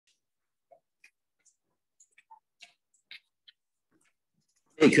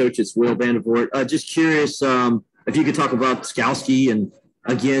Hey, Coach, it's Will Vandervoort. Just curious if you could talk about Skowski and,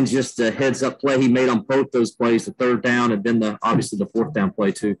 again, just a heads-up play he made on both those plays, the third down and then obviously the fourth down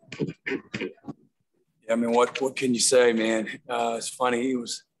play too. Yeah, I mean, what can you say, man? It's funny. He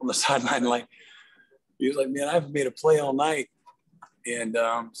was on the sideline he was like, man, I haven't made a play all night. And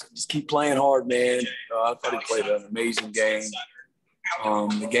so just keep playing hard, man. I thought he played an amazing game.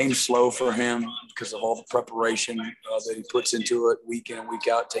 The game's slow for him because of all the preparation that he puts into it week in and week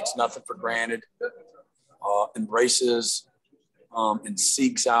out. Takes nothing for granted. Embraces and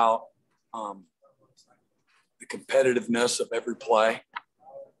seeks out the competitiveness of every play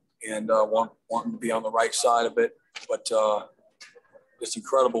and wanting to be on the right side of it. But just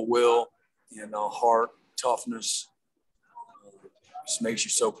incredible will and heart, toughness. Just makes you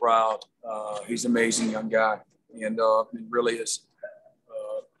so proud. He's an amazing young guy, and it really is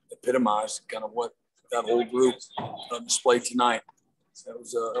epitomized kind of what that whole group displayed tonight. It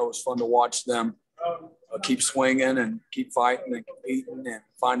was fun to watch them keep swinging and keep fighting and competing and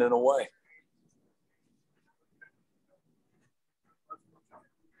finding a way.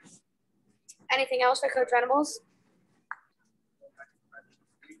 Anything else for Coach Venables?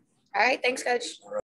 All right, thanks, Coach.